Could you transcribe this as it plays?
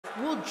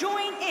will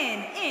join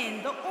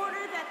in the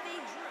order that they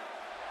drew.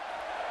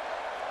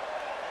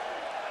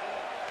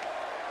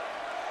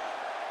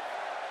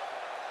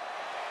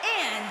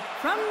 And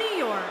from New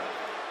York,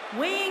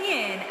 weighing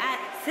in at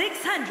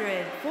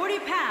 640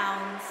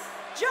 pounds,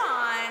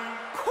 John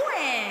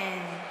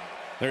Quinn.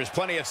 There's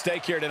plenty at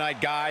stake here tonight,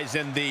 guys,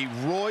 in the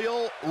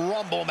Royal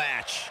Rumble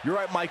match. You're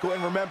right, Michael,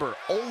 and remember,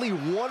 only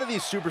one of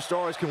these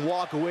superstars can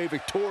walk away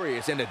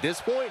victorious, and at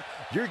this point,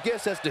 your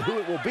guess as to who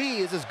it will be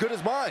is as good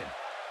as mine.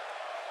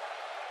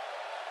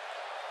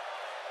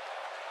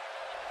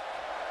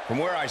 From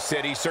where I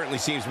sit, he certainly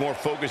seems more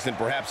focused than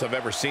perhaps I've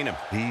ever seen him.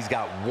 He's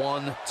got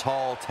one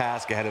tall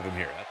task ahead of him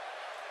here.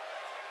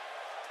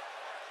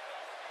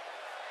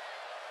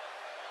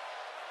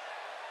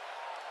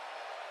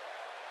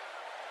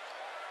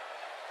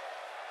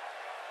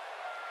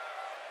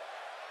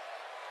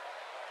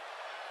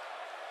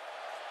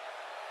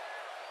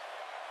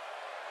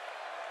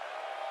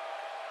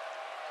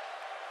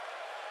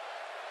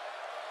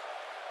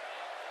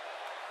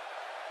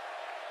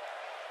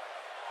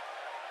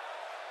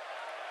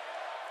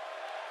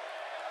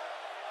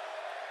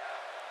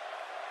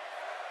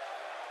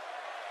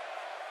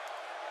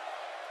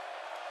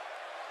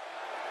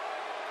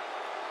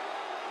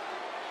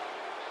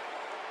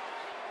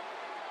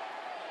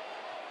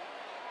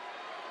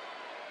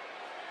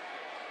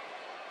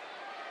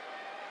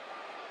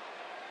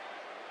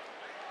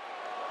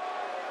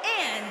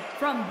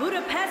 From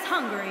Budapest,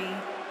 Hungary,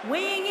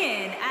 weighing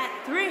in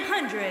at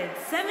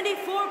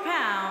 374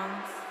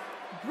 pounds,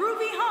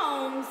 Groovy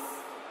Holmes,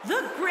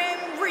 the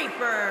Grim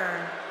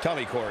Reaper. Tell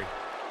me, Corey.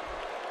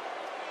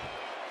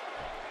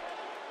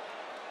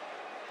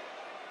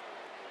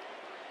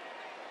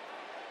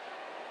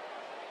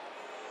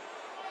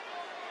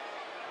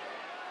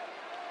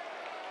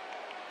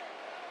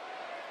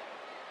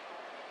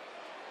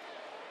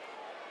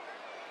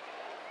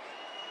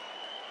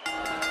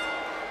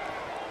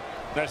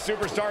 The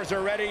superstars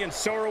are ready, and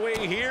so are we.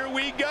 Here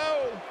we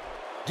go.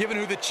 Given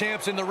who the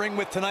champ's in the ring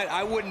with tonight,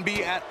 I wouldn't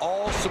be at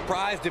all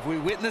surprised if we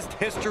witnessed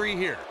history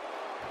here.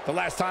 The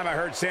last time I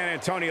heard San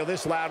Antonio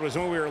this loud was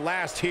when we were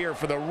last here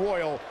for the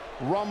Royal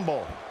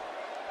Rumble.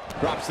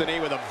 Drops the knee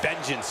with a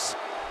vengeance.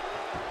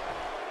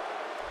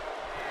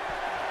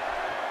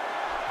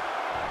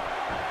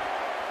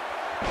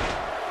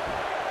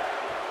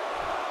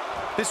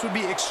 This would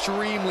be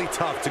extremely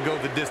tough to go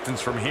the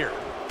distance from here.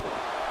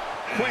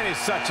 Quinn is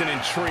such an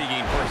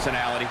intriguing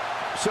personality.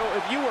 So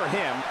if you were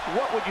him,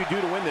 what would you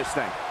do to win this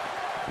thing?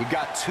 We've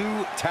got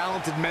two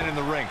talented men in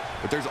the ring,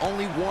 but there's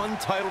only one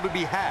title to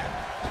be had.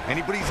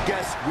 Anybody's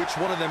guess which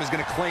one of them is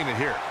going to claim it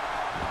here.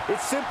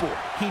 It's simple.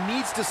 He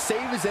needs to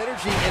save his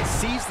energy and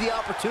seize the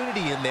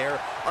opportunity in there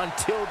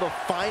until the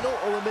final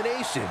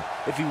elimination,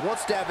 if he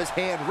wants to have his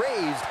hand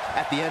raised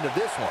at the end of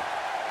this one.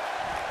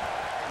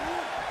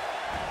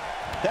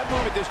 That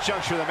move at this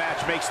juncture of the match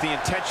makes the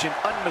intention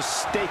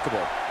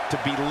unmistakable to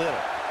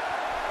belittle.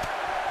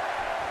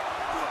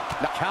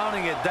 Now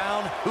counting it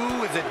down,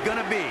 who is it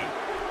gonna be?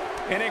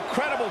 An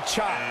incredible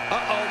chop.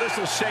 Uh-oh, this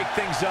will shake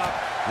things up.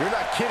 You're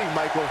not kidding,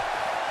 Michael.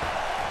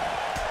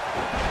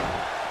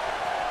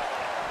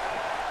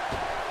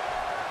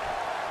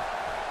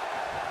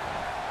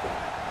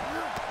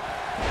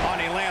 Oh,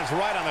 and he lands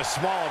right on the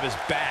small of his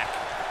back.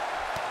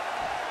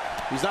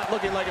 He's not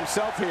looking like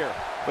himself here,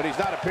 but he's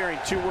not appearing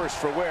too worse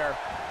for wear,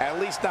 at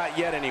least not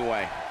yet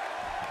anyway.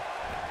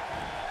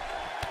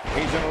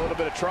 He's in a little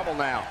bit of trouble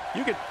now.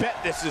 You could bet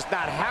this is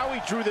not how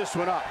he drew this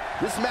one up.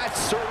 This match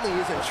certainly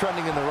isn't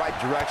trending in the right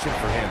direction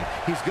for him.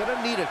 He's going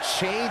to need a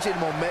change in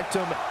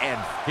momentum,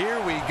 and here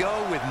we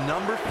go with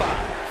number 5.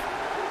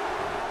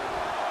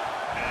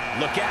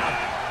 Look out.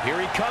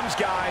 Here he comes,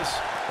 guys.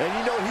 And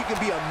you know he can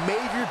be a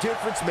major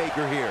difference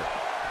maker here.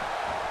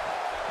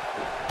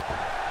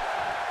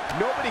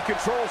 Nobody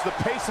controls the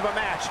pace of a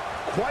match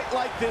quite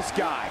like this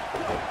guy.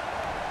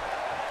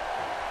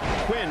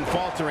 Quinn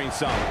faltering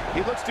some. He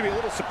looks to be a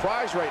little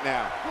surprised right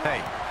now. Hey,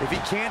 if he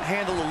can't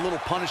handle a little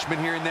punishment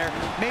here and there,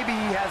 maybe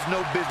he has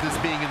no business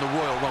being in the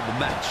Royal Rumble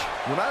match.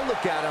 When I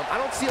look at him, I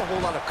don't see a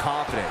whole lot of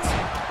confidence.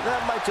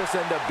 That might just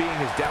end up being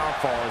his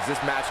downfall as this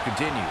match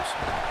continues.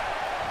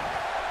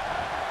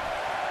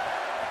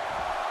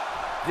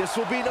 This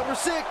will be number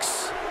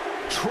 6.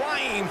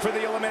 Trying for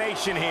the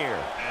elimination here.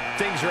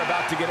 Things are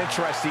about to get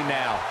interesting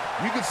now.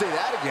 You can say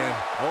that again.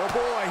 Oh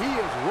boy, he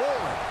is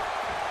rolling.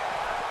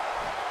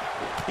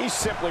 He's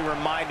simply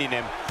reminding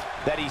him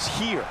that he's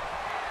here.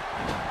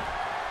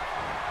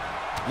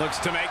 Looks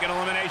to make an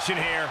elimination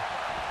here.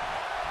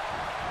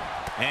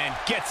 And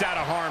gets out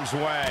of harm's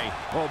way.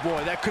 Oh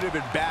boy, that could have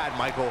been bad,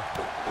 Michael.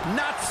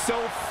 Not so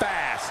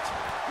fast.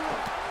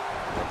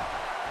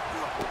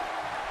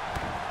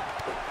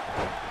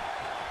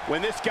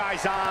 When this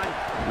guy's on,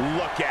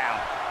 look out.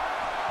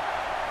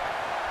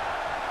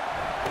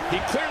 He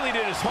clearly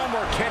did his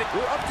homework.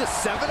 We're up to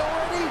 7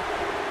 already?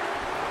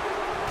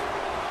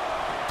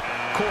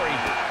 Corey,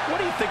 what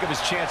do you think of his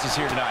chances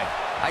here tonight?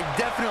 I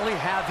definitely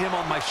have him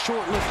on my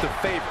short list of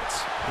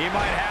favorites. He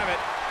might have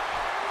it.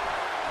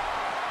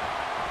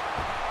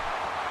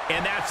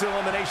 And that's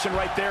elimination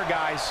right there,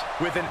 guys.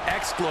 With an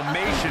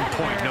exclamation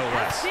point, no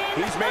less.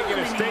 He's making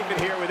a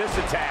statement here with this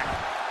attack.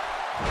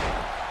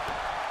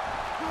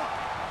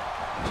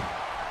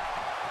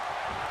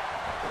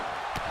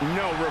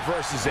 No,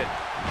 reverses it.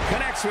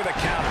 Connects with a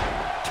counter.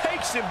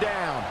 Takes him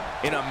down.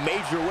 In a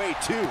major way,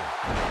 too.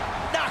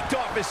 Knocked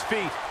off his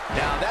feet.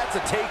 Now that's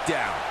a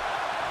takedown.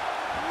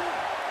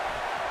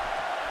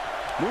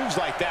 Moves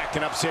like that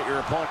can upset your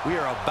opponent. We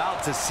are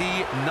about to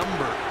see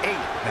number 8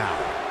 now.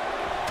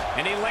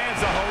 And he lands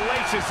a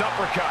hellacious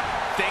uppercut.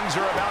 Things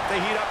are about to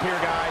heat up here,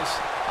 guys.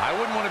 I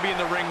wouldn't want to be in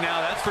the ring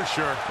now, that's for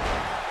sure.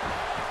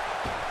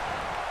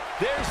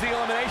 There's the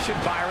elimination,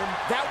 Byron.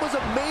 That was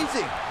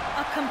amazing.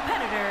 A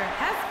competitor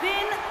has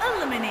been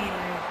eliminated.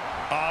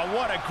 Oh,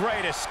 what a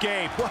great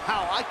escape.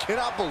 Wow, I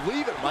cannot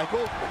believe it,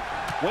 Michael.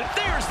 Well,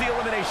 there's the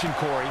elimination,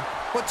 Corey.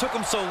 What took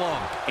him so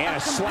long? And a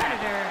slap.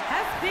 Competitor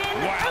has been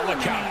Wow, look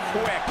eliminated.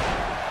 how quick.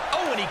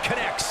 Oh, and he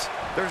connects.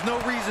 There's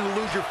no reason to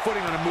lose your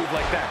footing on a move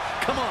like that.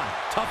 Come on,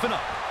 toughen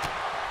up.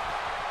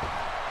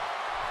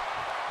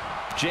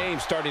 James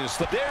starting to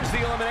slip. There's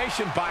the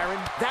elimination, Byron.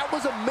 That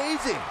was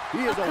amazing.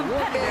 He is a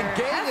one-man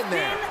gang in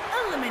there. Been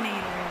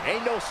eliminated.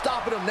 Ain't no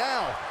stopping him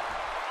now.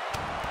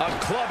 A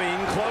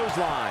clubbing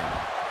clothesline.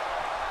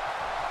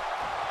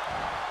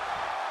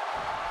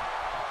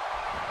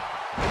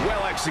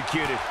 Well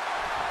executed.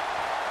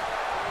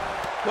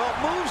 Well,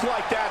 moves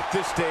like that at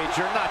this stage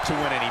are not to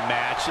win any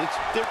match.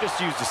 They're just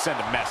used to send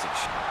a message.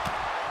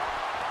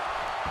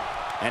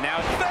 And now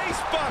face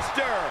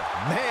buster.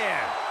 Man,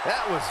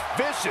 that was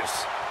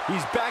vicious.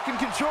 He's back in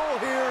control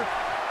here.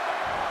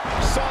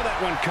 Saw that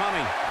one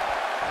coming.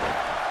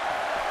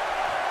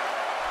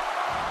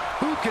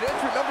 Who could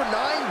entrant number 9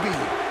 be?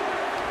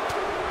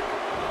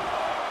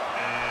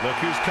 Look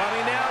who's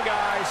coming now,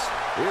 guys.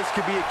 This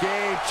could be a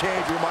game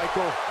changer,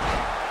 Michael.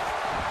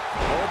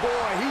 Oh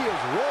boy, he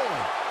is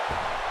rolling.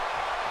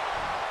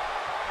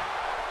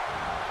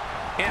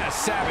 And a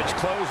savage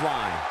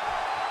clothesline.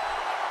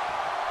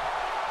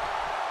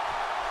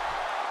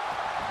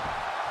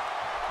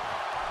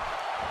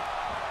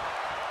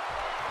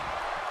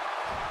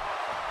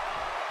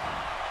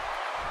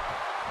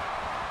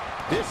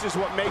 This is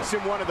what makes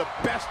him one of the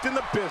best in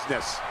the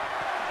business.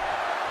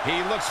 He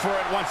looks for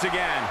it once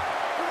again.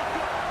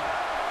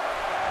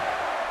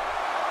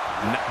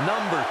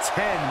 Number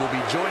 10 will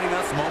be joining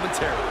us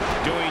momentarily.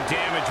 Doing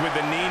damage with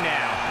the knee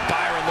now.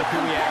 Byron, look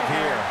who we have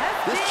here.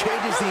 This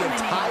changes the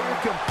entire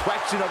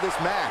complexion of this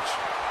match.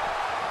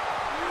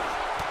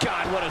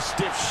 God, what a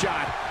stiff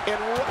shot. And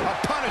a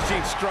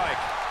punishing strike.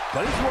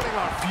 But he's running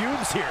on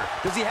fumes here.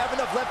 Does he have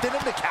enough left in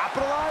him to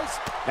capitalize?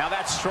 Now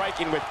that's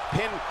striking with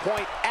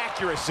pinpoint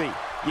accuracy.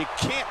 You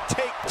can't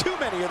take too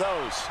many of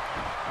those.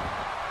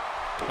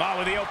 Oh,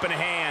 with the open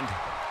hand.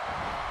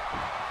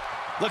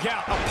 Look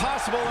out, a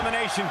possible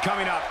elimination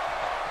coming up.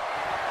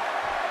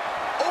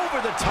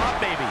 Over the top,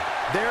 baby.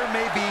 There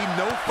may be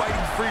no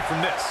fighting free from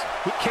this.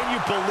 Can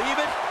you believe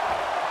it?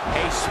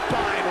 A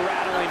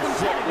spine-rattling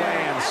foot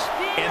lands.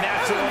 And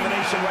that's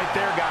elimination right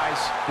there, guys.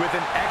 With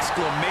an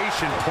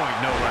exclamation point,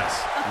 no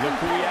less. Look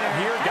who we have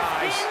here,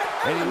 guys.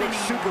 And he looks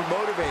super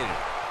motivated.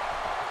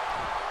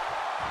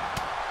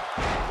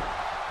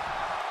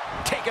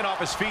 Taken off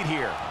his feet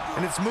here.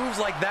 And it's moves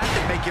like that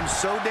that make him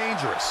so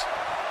dangerous.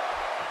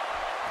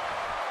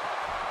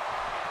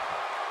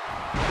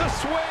 The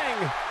swing.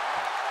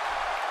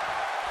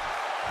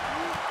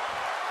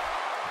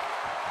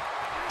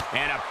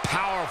 And a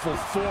powerful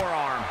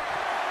forearm.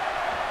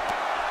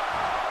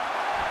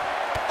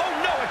 Oh,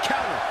 no, a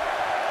counter.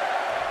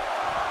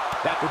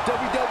 That the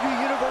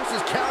WWE Universe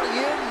is counting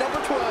in number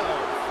 12.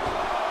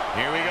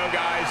 Here we go,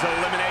 guys.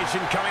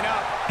 Elimination coming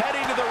up.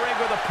 Heading to the ring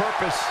with a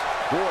purpose.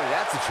 Boy,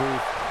 that's the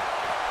truth.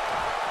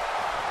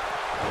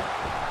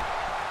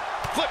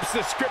 Flips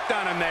the script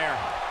on him there.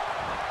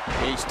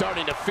 He's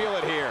starting to feel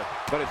it here,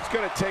 but it's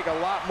going to take a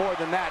lot more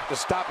than that to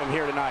stop him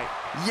here tonight.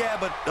 Yeah,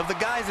 but of the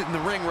guys in the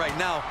ring right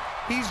now,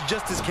 he's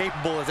just as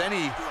capable as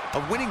any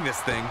of winning this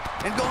thing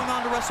and going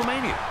on to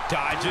WrestleMania.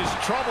 Dodges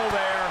trouble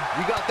there.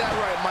 You got that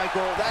right,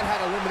 Michael. That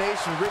had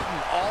elimination written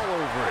all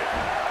over it.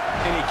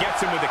 And he gets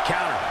him with the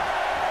counter.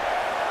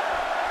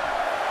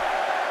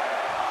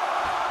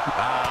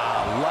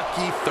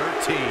 Lucky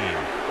 13.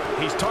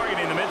 He's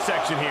targeting the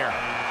midsection here.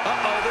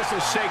 Uh-oh, this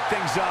will shake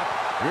things up.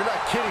 You're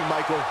not kidding,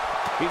 Michael.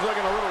 He's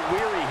looking a little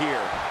weary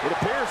here. It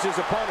appears his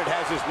opponent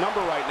has his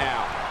number right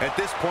now. At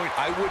this point,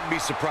 I wouldn't be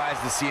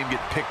surprised to see him get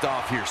picked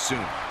off here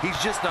soon. He's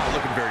just not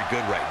looking very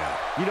good right now.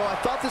 You know, I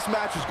thought this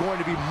match was going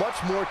to be much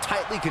more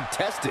tightly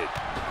contested.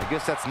 I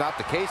guess that's not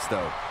the case,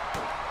 though.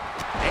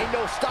 Ain't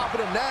no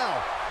stopping him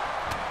now.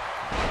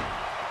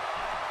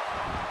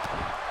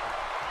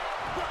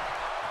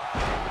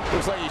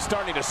 Looks like he's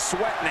starting to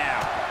sweat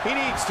now. He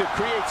needs to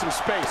create some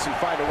space and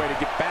find a way to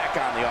get back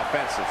on the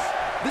offensive.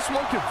 This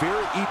one could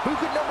very easily. Who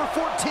could number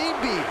 14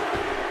 be?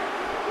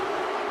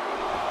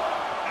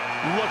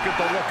 Look at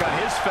the look on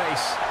his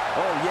face.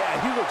 Oh,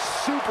 yeah, he looks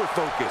super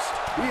focused.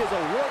 He is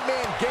a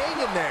one-man gang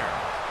in there.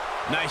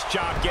 Nice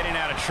job getting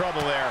out of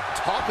trouble there.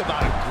 Talk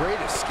about a great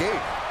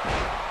escape.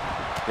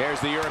 There's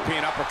the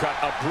European uppercut,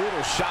 a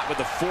brutal shot with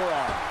the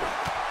forearm.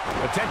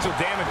 Potential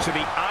damage to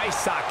the eye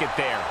socket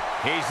there.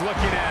 He's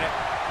looking at it.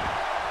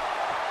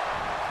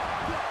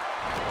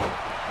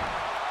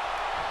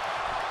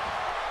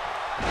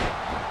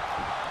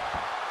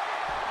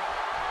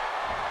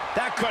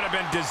 That could have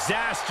been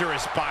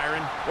disastrous,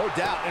 Byron. No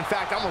doubt. In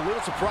fact, I'm a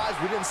little surprised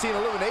we didn't see an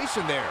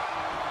elimination there.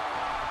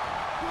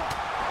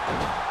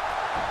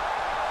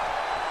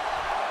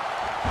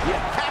 You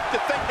have to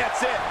think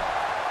that's it.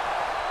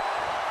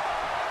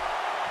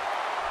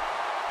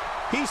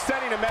 He's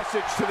sending a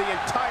message to the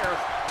entire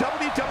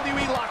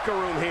WWE locker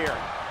room here.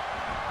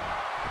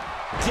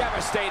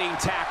 Devastating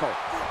tackle.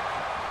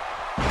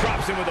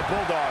 Drops him with a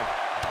bulldog.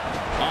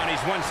 Oh, and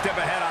he's one step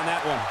ahead on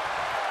that one.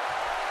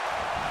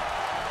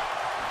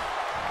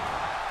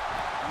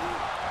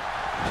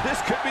 This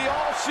could be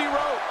all she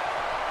wrote.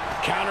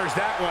 Counters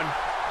that one.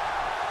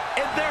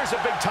 And there's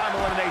a big-time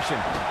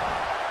elimination.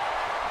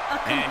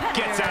 And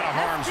gets out of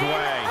harm's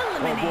way.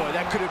 Oh, boy,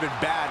 that could have been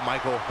bad,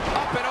 Michael.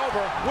 Up and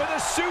over with a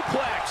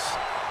suplex.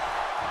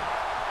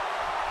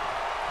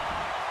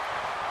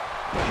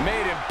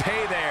 Made him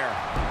pay there.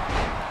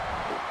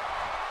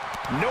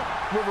 Nope,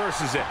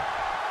 reverses it.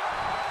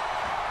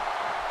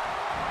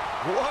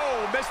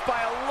 Whoa, missed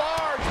by a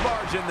large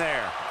margin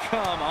there.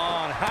 Come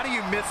on, how do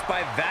you miss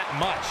by that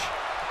much?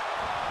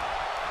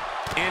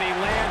 And he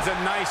lands a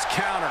nice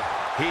counter.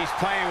 He's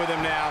playing with him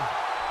now.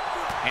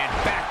 And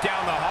back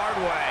down the hard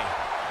way.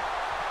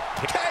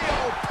 KO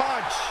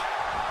punch.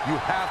 You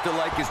have to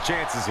like his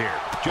chances here.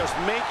 Just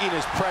making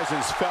his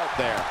presence felt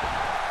there.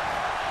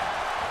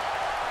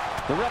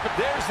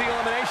 There's the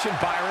elimination,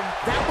 Byron.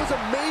 That was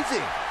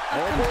amazing.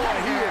 Oh, boy,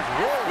 he is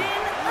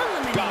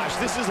rolling. Gosh,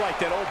 this is like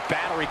that old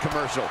battery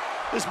commercial.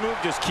 This move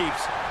just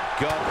keeps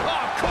going.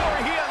 Oh,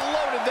 Corey, he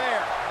unloaded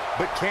there.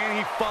 But can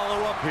he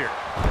follow up here?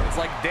 It's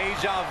like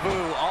deja vu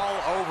all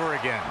over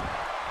again.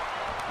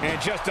 And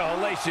just a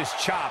hellacious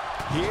chop.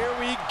 Here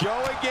we go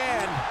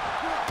again.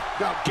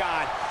 Oh,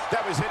 God.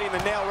 That was hitting the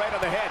nail right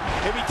on the head.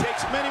 If he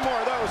takes many more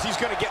of those, he's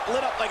going to get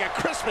lit up like a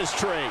Christmas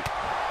tree.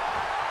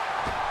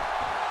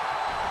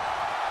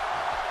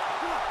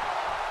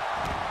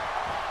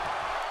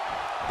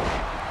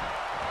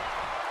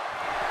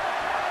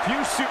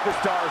 Few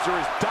superstars are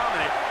as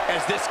dominant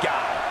as this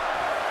guy.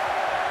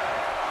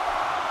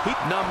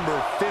 Number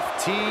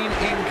 15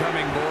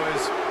 incoming,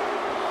 boys.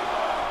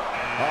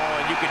 Oh,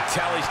 and you can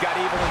tell he's got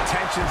evil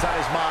intentions on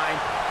his mind.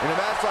 In a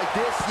match like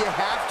this, you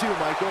have to,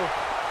 Michael.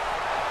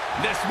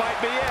 This might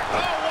be it.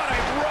 Oh, what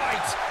a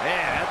right!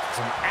 Man, that's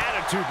some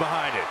attitude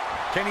behind it.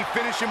 Can he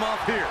finish him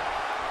off here?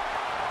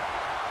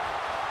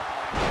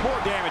 More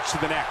damage to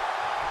the neck.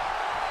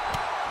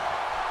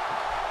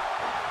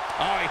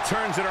 Oh, he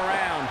turns it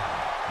around.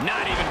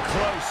 Not even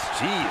close.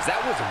 Jeez, that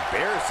was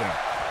embarrassing.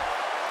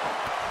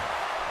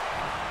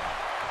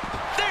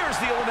 There's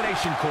the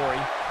elimination,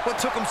 Corey.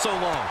 What took him so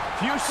long?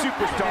 Few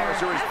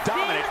superstars are as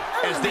dominant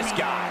as this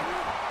guy.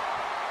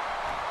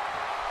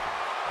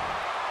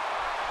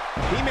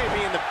 He may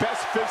be in the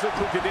best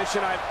physical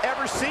condition I've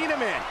ever seen him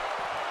in.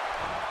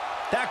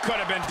 That could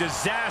have been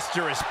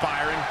disastrous,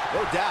 Byron.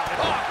 No doubt.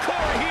 Oh,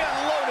 Corey, he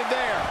unloaded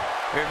there.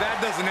 If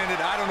that doesn't end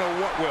it, I don't know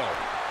what will.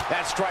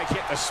 That strike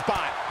hit the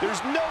spot.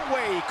 There's no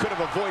way he could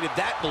have avoided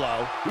that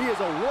blow. He is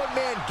a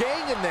one-man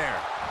gang in there.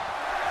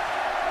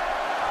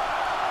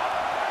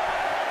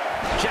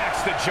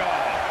 Jacks the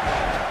jaw.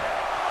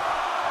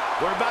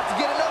 We're about to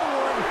get another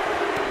one.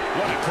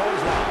 What a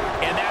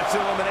clothesline. And that's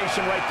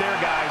elimination right there,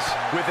 guys.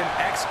 With an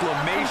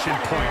exclamation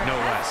point, no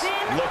less.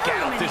 Look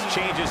out, this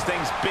changes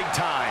things big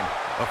time.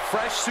 A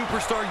fresh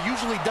superstar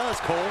usually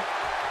does, Cole.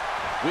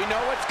 We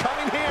know what's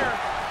coming here.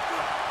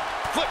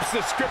 Flips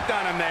the script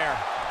on him there.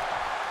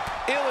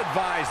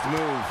 Ill-advised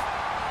move.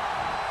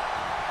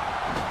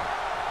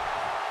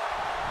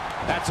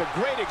 That's a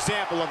great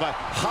example of a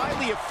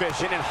highly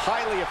efficient and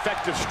highly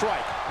effective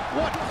strike.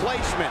 What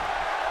placement.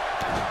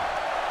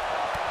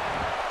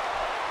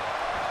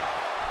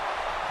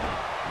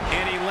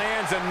 And he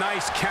lands a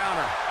nice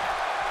counter.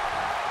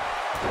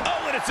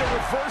 Oh, and it's a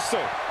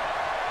reversal.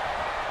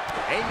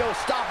 Ain't no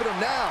stopping him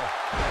now.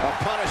 A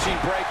punishing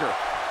breaker.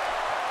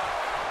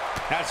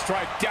 That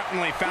strike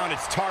definitely found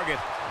its target.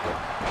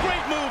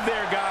 Great move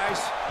there, guys.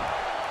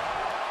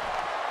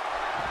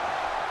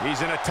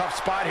 He's in a tough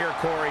spot here,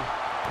 Corey.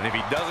 And if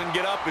he doesn't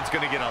get up, it's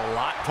going to get a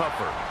lot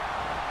tougher.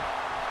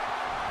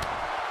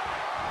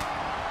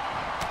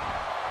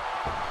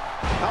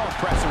 How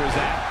impressive is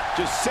that?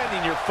 Just sending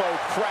your foe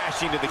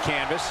crashing to the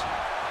canvas.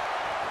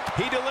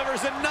 He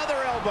delivers another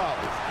elbow.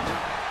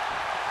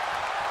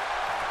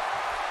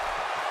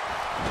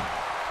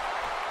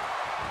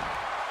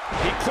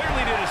 He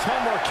clearly did his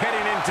homework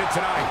heading into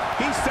tonight.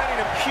 He's setting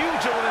a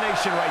huge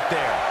elimination right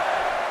there.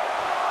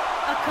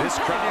 This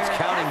crowd's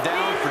counting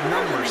down for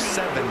number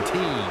 17.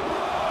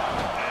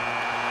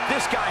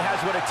 This guy has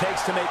what it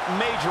takes to make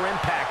major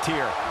impact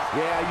here.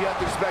 Yeah, you have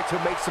to expect to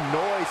make some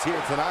noise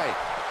here tonight.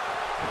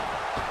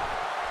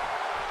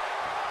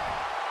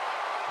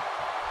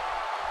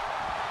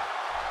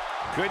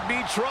 Could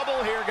be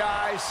trouble here,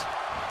 guys.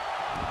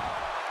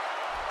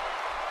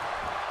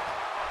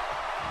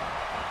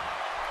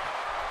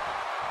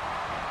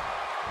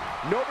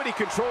 Nobody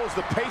controls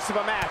the pace of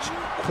a match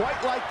quite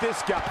like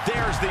this guy.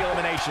 There's the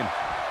elimination.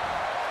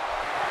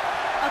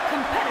 A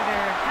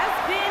competitor has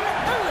been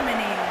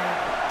eliminated.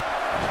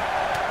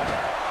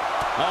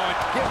 Oh,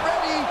 get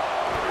ready.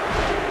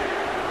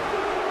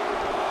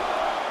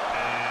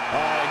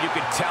 Oh, you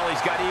can tell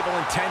he's got evil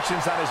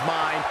intentions on his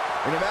mind.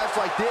 In a match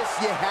like this,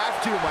 you have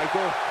to,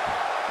 Michael.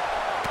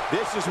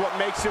 This is what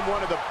makes him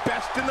one of the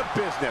best in the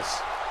business.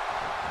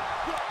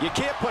 You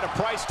can't put a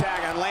price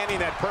tag on landing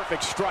that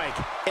perfect strike,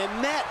 and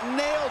that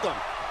nailed him.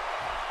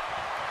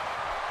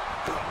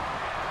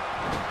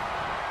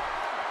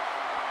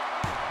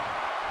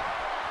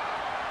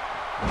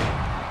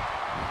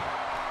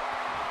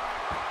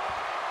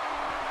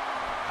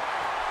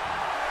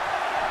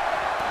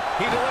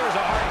 He delivers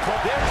a hard club.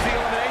 There's the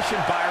elimination,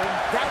 Byron.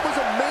 That was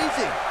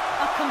amazing.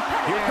 A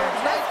competitor Here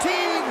comes has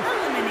 19. been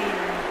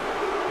eliminated.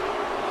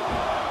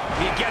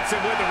 He gets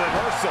him with a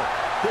reversal.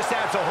 This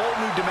adds a whole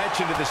new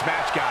dimension to this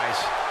match, guys.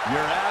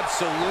 You're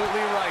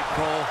absolutely right,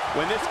 Cole.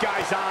 When this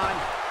guy's on,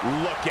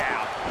 look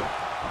out.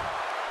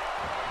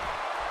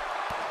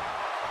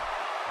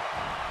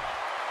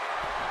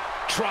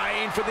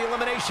 Trying for the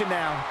elimination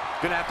now.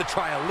 Gonna have to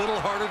try a little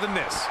harder than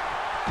this.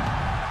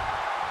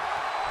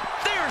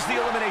 There's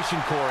the elimination,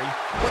 Corey.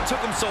 What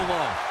took him so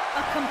long?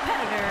 A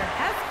competitor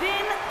has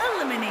been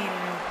eliminated.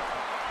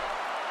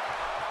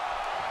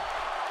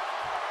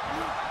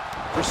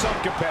 For some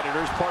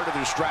competitors, part of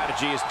their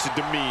strategy is to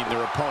demean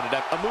their opponent.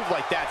 A move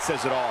like that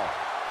says it all.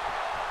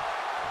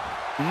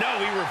 No,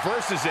 he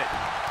reverses it.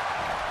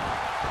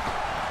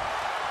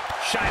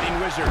 Shining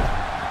Wizard.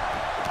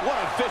 What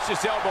a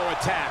vicious elbow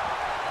attack.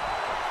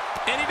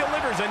 And he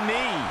delivers a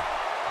knee.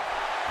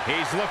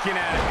 He's looking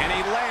at it, and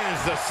he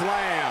lands the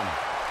slam.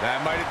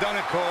 That might have done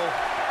it, Cole.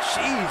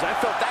 Jeez, I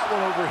felt that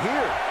one over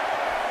here.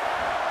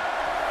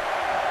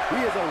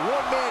 He is a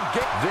one-man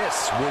game.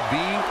 This will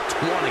be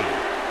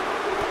 20.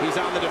 He's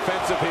on the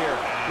defensive here.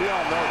 We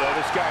all know, though,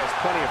 this guy has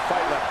plenty of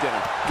fight left in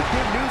him. The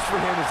good news for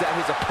him is that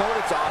his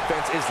opponent's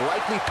offense is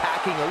likely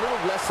packing a little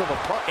less of a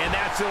punch. And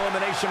that's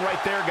elimination right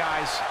there,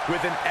 guys.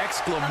 With an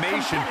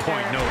exclamation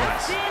point, no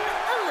less. A competitor has been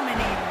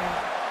eliminated.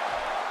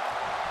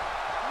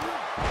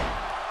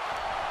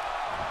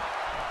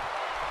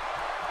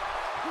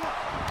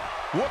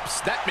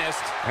 Whoops, that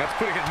missed. That's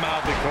putting it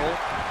mildly, Cole.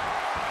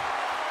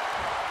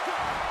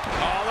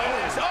 Oh, there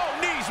it is. Oh,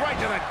 knees right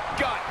to the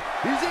gut.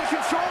 He's in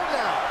control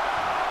now.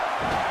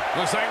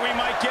 Looks like we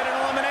might get an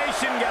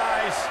elimination,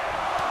 guys.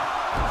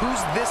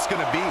 Who's this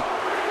gonna be?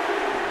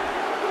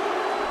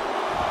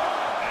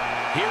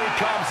 Here he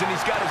comes, and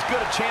he's got as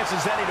good a chance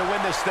as any to win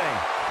this thing.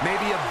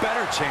 Maybe a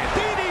better chance.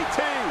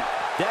 DDT!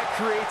 That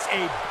creates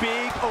a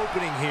big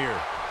opening here.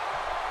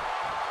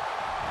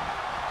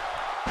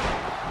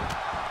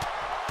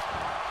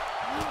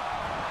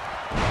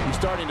 He's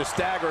starting to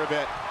stagger a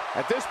bit.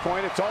 At this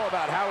point, it's all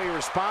about how he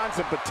responds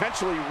and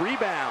potentially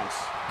rebounds.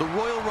 The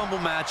Royal Rumble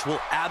match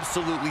will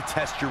absolutely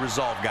test your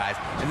resolve, guys,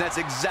 and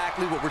that's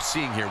exactly what we're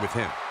seeing here with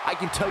him. I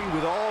can tell you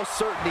with all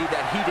certainty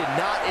that he did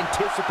not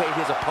anticipate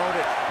his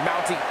opponent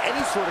mounting any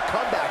sort of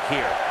comeback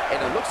here.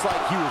 And it looks like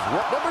he was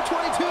number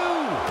 22.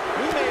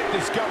 We may have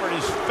discovered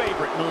his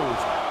favorite move.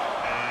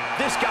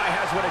 This guy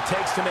has what it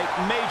takes to make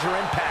major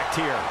impact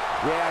here.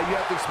 Yeah, you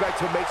have to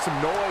expect him to make some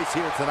noise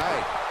here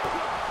tonight.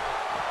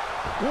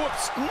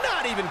 Whoops,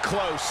 not even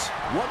close.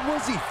 What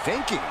was he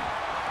thinking?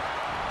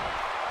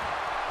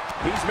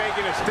 He's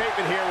making a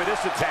statement here with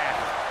this attack.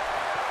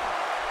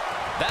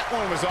 That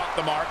one was off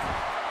the mark.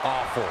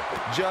 Awful.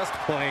 Just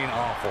plain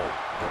awful.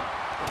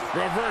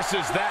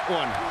 Reverses that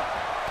one.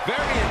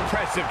 Very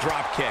impressive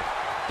drop kick.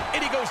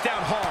 And he goes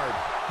down hard.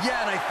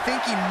 Yeah, and I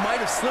think he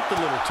might have slipped a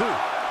little, too.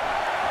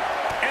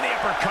 And the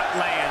uppercut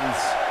lands.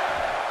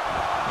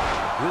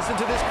 Listen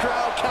to this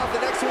crowd count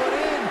the next one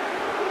in.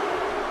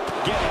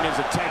 Getting his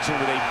attention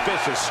with a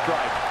vicious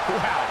strike.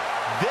 Wow,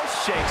 this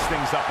shakes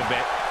things up a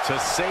bit, To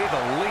say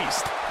the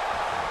least.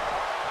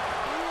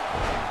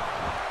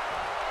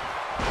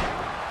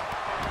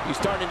 He's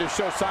starting to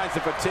show signs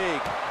of fatigue.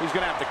 He's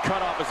going to have to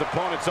cut off his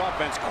opponent's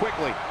offense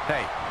quickly.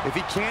 Hey, if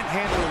he can't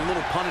handle a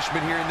little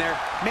punishment here and there,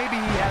 maybe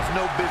he has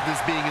no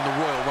business being in the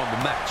Royal Rumble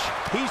match.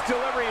 He's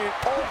delivering an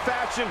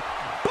old-fashioned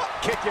butt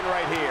kicking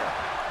right here.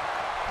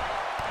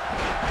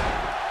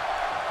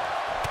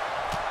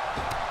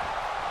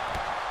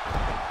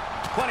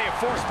 Plenty of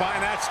force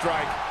behind that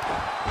strike.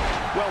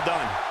 Well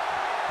done.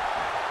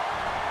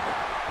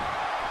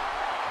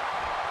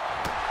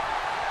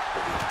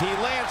 He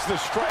lands the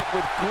strike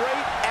with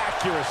great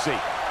accuracy.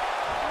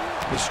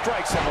 The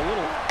strikes have a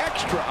little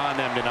extra on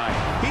them tonight.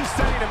 He's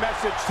sending a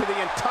message to the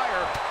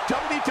entire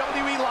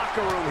WWE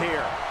locker room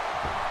here.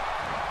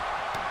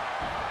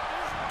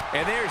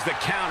 And there's the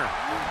counter.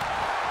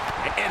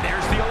 And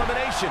there's the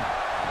elimination.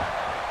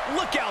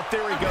 Look out,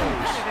 there he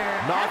goes.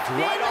 Knocked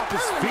right off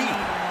his feet.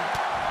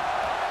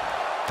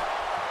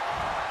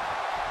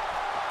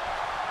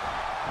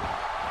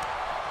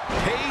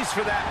 Pays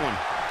for that one.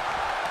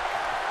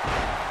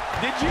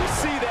 Did you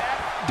see that?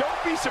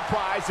 Don't be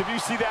surprised if you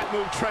see that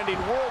move trending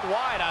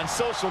worldwide on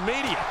social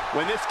media.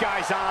 When this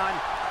guy's on,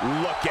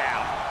 Look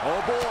out.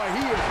 Oh, boy,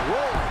 he is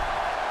rolling.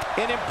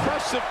 An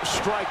impressive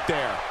strike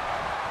there.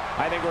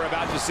 I think we're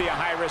about to see a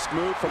high-risk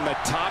move from the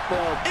top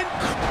rope.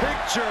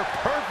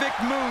 Picture-perfect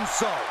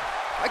moonsault.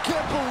 I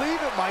can't believe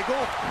it,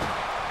 Michael.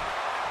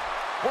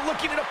 We're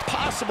looking at a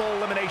possible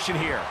elimination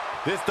here.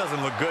 This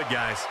doesn't look good,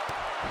 guys.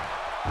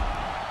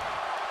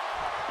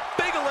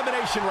 Big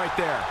elimination right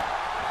there.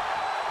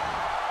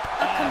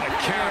 A the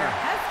competitor counter.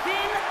 has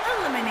been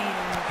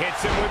eliminated.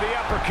 Hits him with the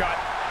uppercut.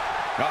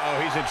 Uh-oh,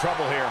 he's in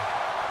trouble here.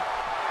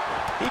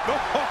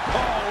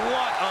 Oh,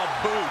 what a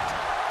boot.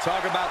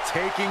 Talk about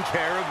taking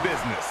care of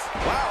business.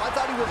 Wow, I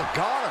thought he was a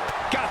goner.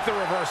 Got the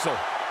reversal.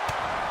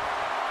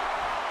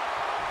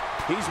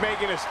 He's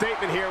making a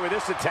statement here with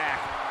this attack.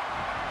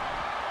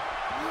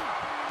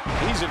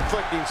 He's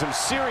inflicting some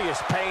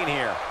serious pain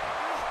here.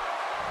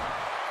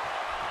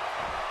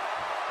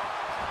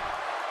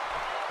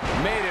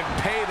 Made him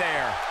pay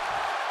there.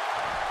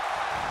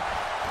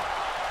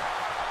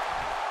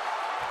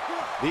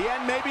 The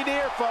end may be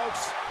near,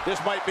 folks. This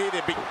might be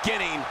the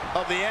beginning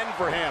of the end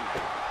for him.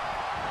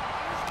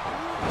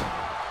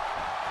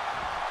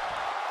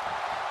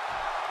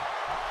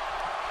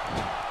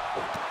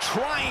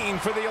 Trying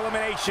for the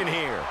elimination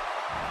here.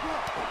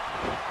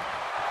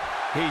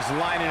 He's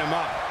lining him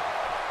up.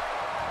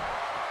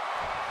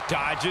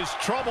 Dodges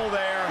trouble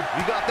there.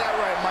 You got that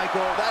right,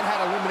 Michael. That had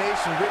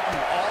elimination written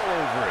all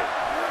over it.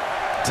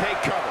 Take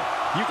cover.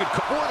 You could...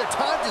 Boy, the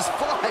time just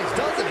flies,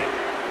 doesn't it?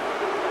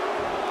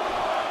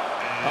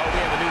 Oh, we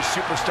have a new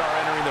superstar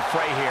entering the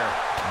fray here.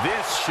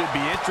 This should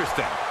be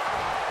interesting.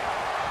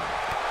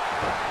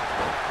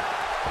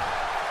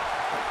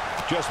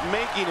 Just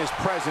making his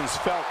presence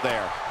felt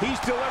there. He's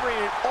delivering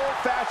an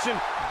old-fashioned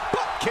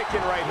butt kicking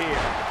right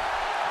here.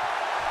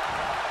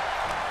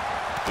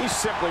 He's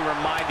simply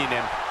reminding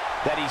him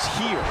that he's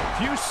here.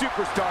 Few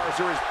superstars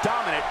are as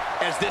dominant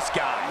as this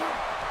guy.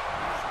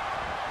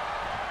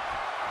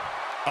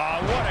 Oh,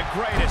 what a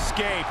great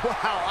escape.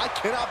 Wow, I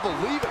cannot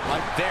believe it,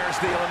 Mike. There's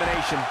the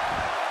elimination.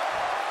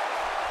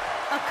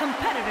 A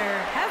competitor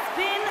has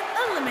been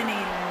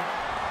eliminated.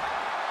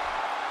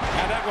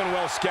 Had that one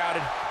well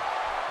scouted.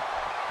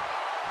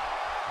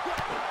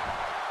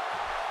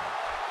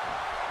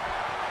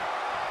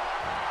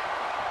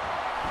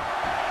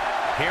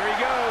 Here he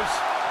goes.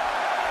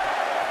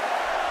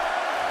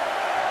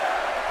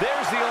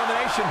 There's the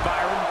elimination,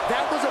 Byron.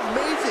 That was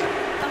amazing.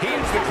 A He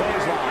hits the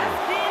competitor clothesline. has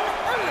been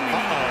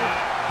eliminated.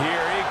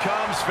 Here he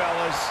comes,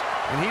 fellas.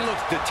 And he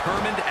looks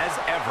determined as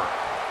ever.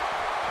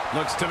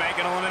 Looks to make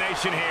an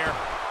elimination here.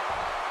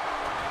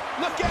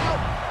 Look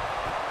out!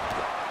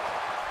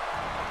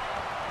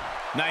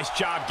 Nice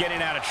job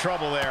getting out of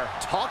trouble there.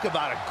 Talk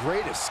about a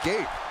great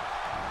escape.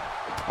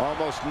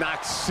 Almost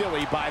knocked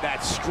silly by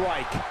that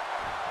strike.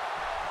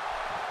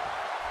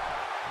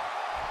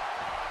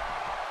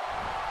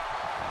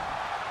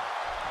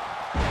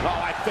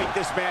 Oh, I think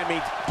this man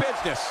means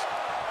business.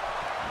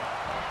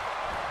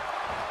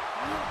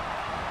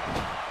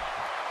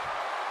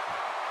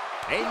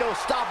 Ain't no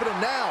stopping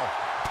him now.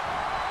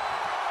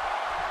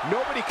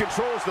 Nobody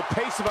controls the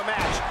pace of a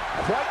match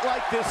quite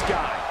like this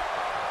guy.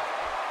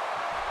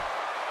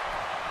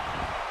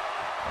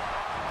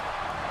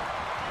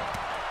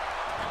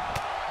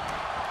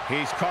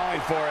 He's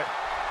calling for it.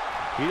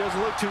 He doesn't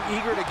look too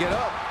eager to get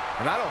up,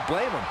 and I don't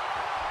blame him.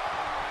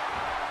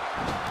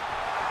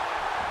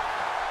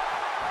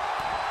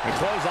 The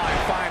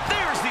clothesline 5.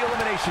 There's the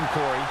elimination,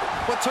 Corey.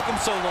 What took him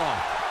so long?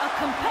 A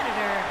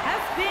competitor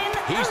has been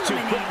He's eliminated. too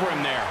quick for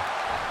him there.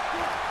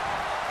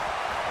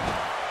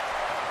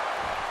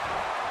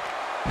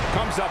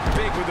 Comes up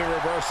big with the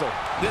reversal.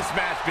 This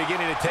match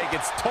beginning to take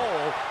its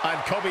toll on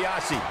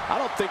Kobayashi. I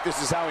don't think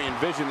this is how he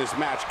envisioned this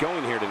match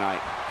going here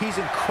tonight. He's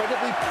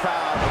incredibly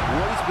proud of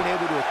what he's been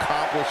able to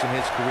accomplish in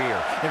his career,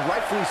 and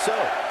rightfully so.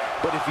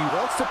 But if he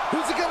wants to,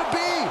 who's it gonna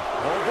be?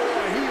 Oh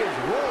boy, he is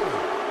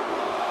rolling.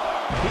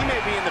 He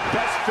may be in the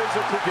best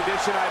physical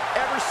condition I've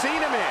ever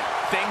seen him in.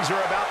 Things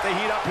are about to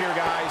heat up here,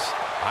 guys.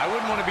 I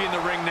wouldn't want to be in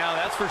the ring now,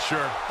 that's for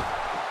sure.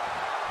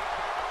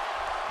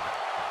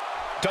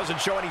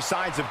 Doesn't show any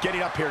signs of getting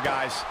up here,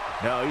 guys.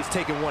 No, he's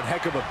taking one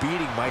heck of a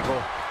beating,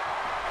 Michael.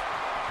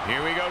 Here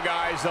we go,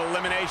 guys.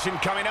 Elimination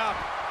coming up.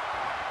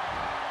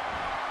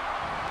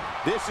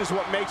 This is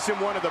what makes him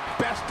one of the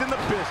best in the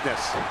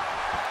business.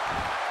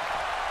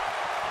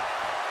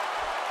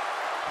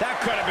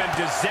 That could have been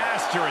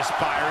disastrous,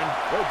 Byron.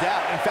 No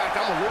doubt. In fact,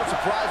 I'm a little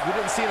surprised we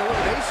didn't see an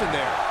elimination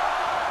there.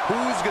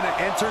 Who's going to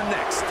enter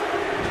next?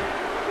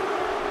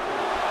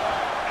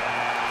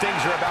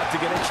 Things are about to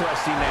get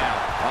interesting now.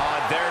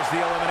 There's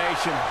the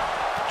elimination.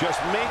 Just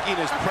making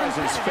his A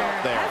presence felt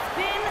competitor there. has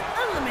been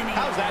eliminated.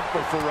 How's that for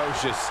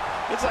ferocious?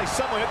 It's like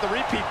someone hit the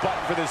repeat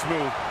button for this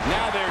move.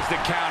 Now there's the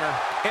counter.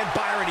 And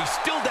Byron, he's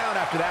still down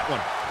after that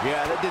one.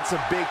 Yeah, that did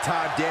some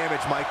big-time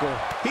damage, Michael.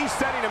 He's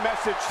sending a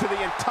message to the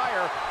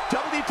entire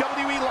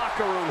WWE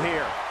locker room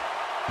here.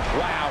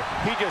 Wow,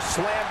 he just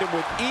slammed him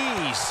with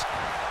ease.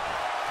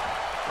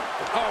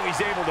 Oh, he's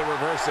able to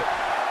reverse it.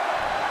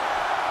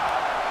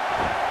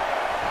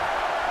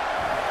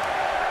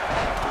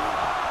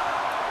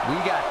 we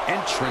got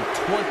entrant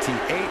 28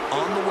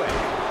 on the way.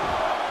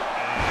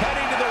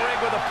 Heading to the ring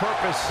with a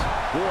purpose.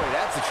 Boy,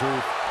 that's the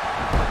truth.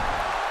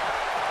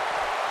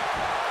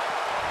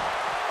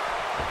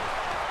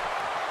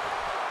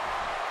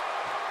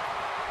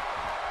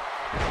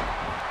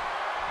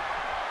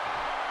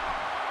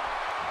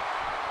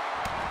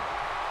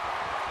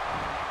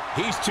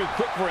 He's too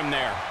quick for him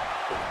there.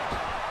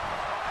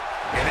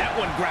 And that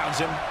one grounds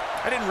him.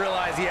 I didn't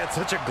realize he had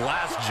such a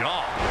glass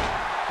jaw.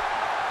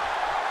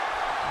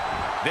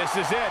 This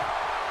is it.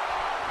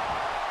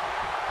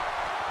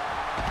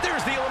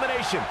 There's the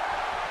elimination.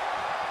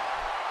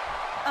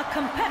 A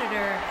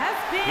competitor has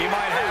been He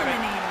might have it.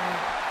 eliminated.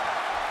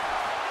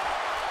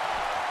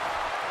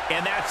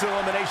 And that's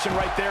elimination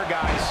right there,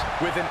 guys.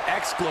 With an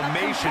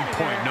exclamation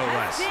point, no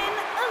less. Been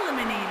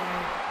eliminated.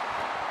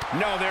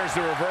 No, there's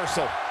the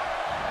reversal.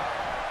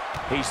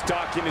 He's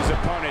stalking his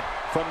opponent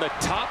from the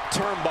top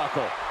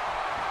turnbuckle.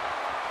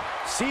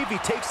 See if he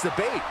takes the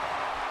bait.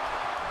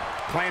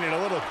 Planting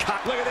a little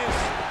cut. Look at this.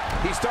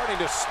 He's starting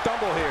to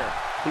stumble here.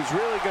 He's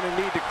really going to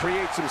need to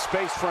create some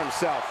space for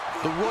himself.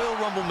 The Royal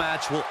Rumble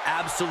match will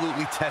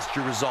absolutely test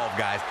your resolve,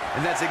 guys.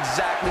 And that's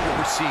exactly what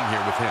we're seeing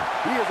here with him.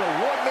 He is a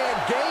one-man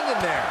gang in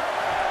there.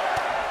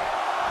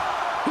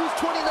 Who's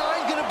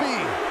 29 going to be?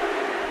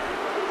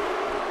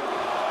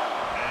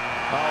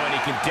 Oh, and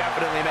he can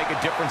definitely make a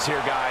difference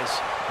here, guys.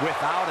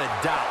 Without a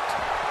doubt.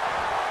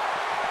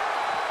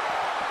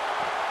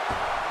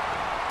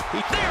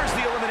 There's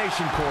the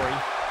elimination, Corey.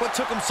 What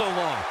took him so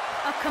long?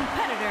 A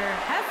competitor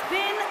has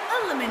been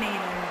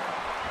eliminated.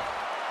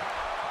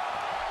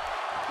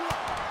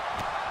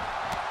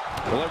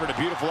 Delivered a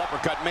beautiful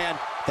uppercut, man.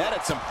 That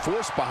had some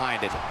force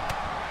behind it.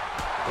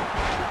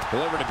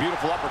 Delivered a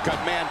beautiful uppercut,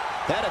 man.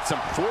 That had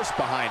some force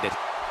behind it.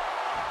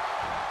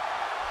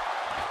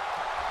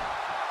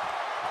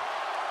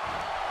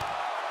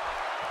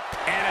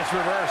 And it's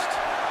reversed.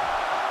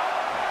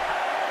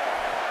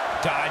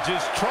 Dodges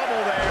trouble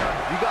there.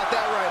 You got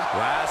that right.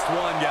 Last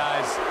one,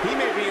 guys. He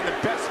may be in the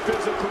best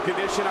physical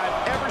condition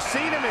I've ever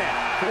seen him in.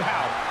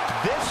 Wow,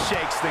 this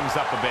shakes things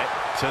up a bit,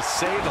 To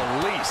say the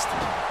least.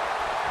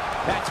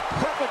 That's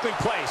perfectly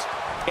placed.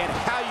 And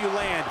how you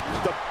land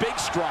the big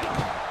strike.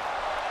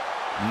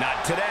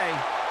 not today.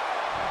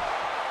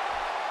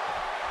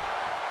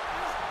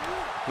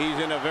 He's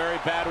in a very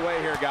bad way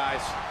here,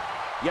 guys.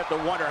 You have to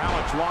wonder how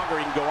much longer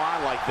he can go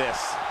on like this.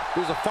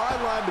 There's a fine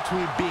line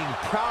between being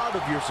proud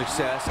of your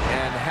success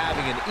and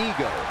having an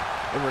ego.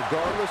 And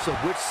regardless of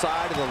which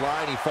side of the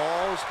line he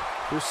falls,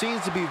 there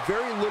seems to be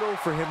very little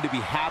for him to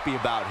be happy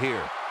about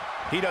here.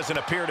 He doesn't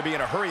appear to be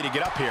in a hurry to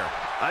get up here.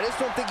 I just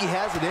don't think he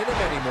has it in him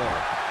anymore.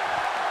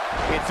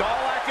 It's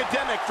all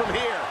academic from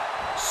here.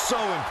 So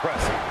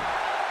impressive.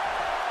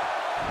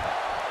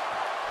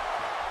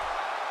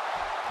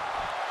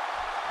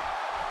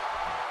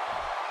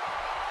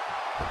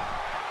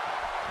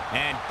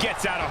 And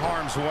gets out of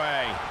harm's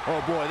way. Oh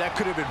boy, that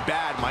could have been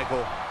bad,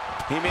 Michael.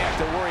 He may have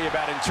to worry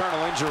about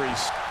internal injuries.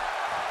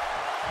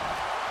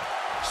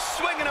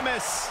 Swing and a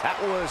miss. That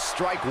was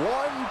strike 1,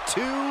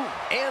 2,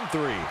 and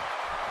 3.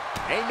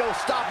 Ain't no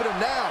stopping him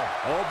now.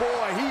 Oh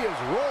boy, he is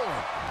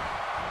rolling.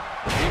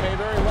 He may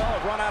very well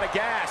have run out of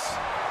gas.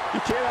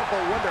 You can't help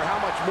but wonder how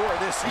much more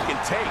of this he can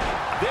take.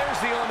 There's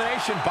the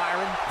elimination,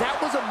 Byron. That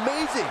was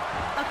amazing.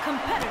 A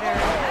competitor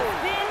has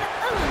been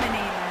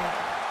eliminated.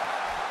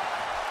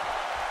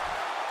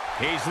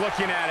 He's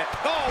looking at it.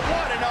 Oh,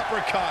 what an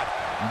uppercut.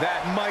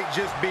 That might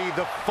just be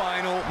the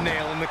final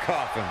nail in the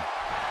coffin.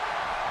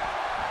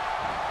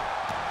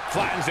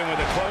 Flattens him with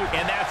a close.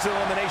 And that's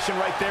elimination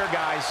right there,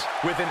 guys.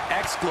 With an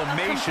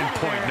exclamation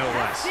point, no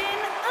less. Has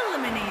been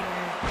eliminated.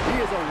 He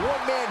is a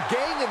one-man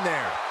gang in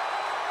there.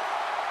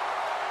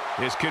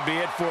 This could be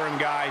it for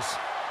him, guys.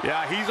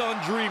 Yeah, he's on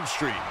Dream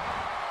Street.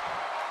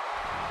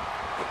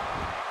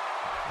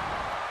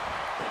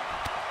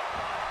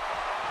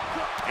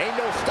 Ain't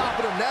no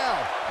stopping him now.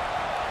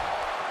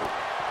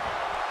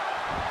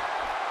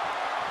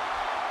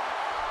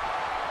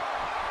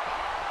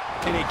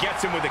 And he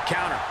gets him with a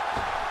counter.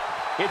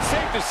 It's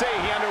safe to say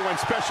he underwent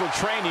special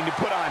training to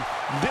put on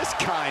this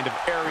kind of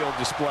aerial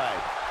display.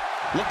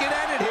 Looking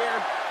at it here.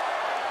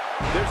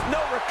 There's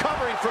no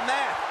recovering from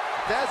that.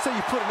 That's how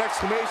you put an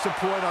exclamation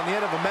point on the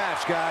end of a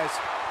match, guys.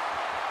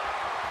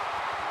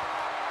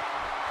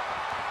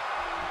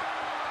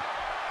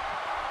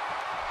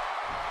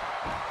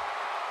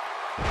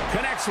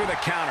 Connects with a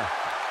counter.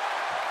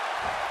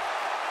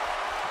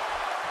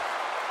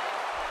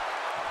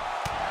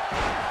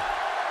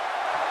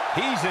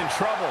 He's in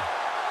trouble.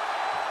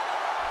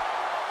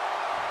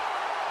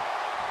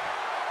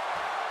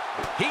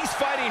 He's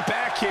fighting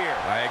back here.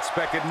 I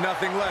expected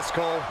nothing less,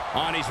 Cole.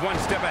 He's one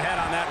step ahead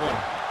on that one.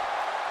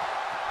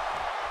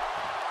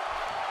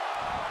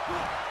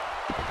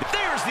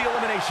 There's the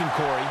elimination,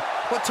 Corey.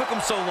 What took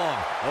him so long?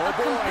 Oh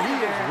boy, he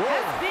is Has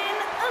rolling. been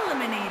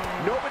eliminated.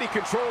 Nobody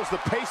controls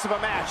the pace of a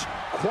match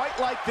quite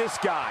like this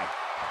guy.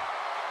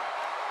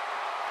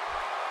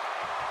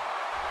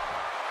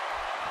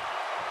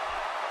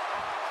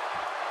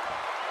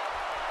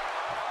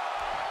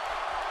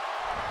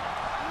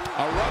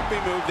 A rugby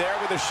move there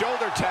with a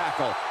shoulder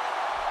tackle.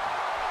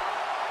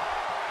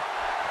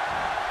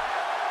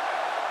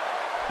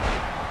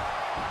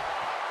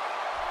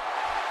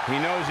 He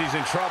knows he's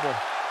in trouble.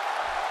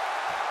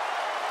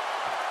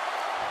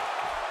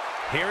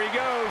 Here he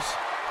goes.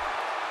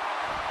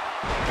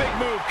 Big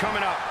move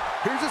coming up.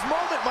 Here's his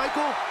moment,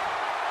 Michael.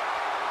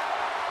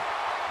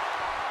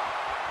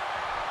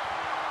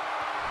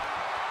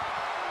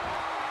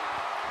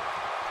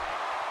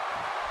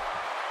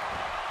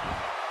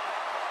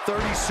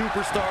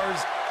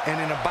 Superstars, and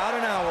in about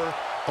an hour,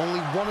 only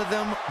one of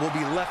them will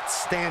be left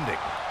standing.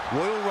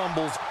 Royal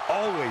Rumbles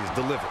always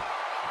deliver.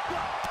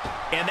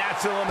 And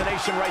that's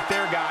elimination right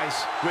there, guys.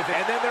 And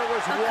then there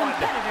was one.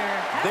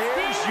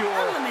 There's your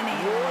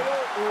Royal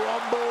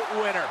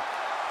Rumble winner.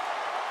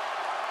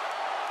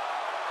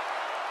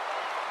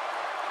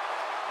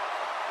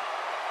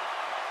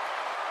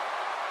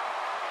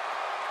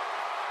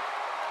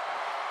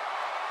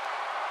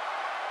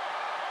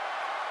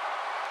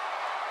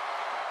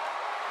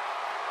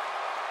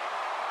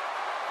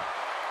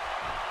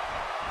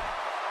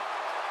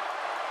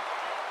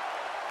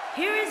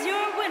 Here is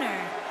your winner,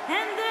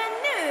 and the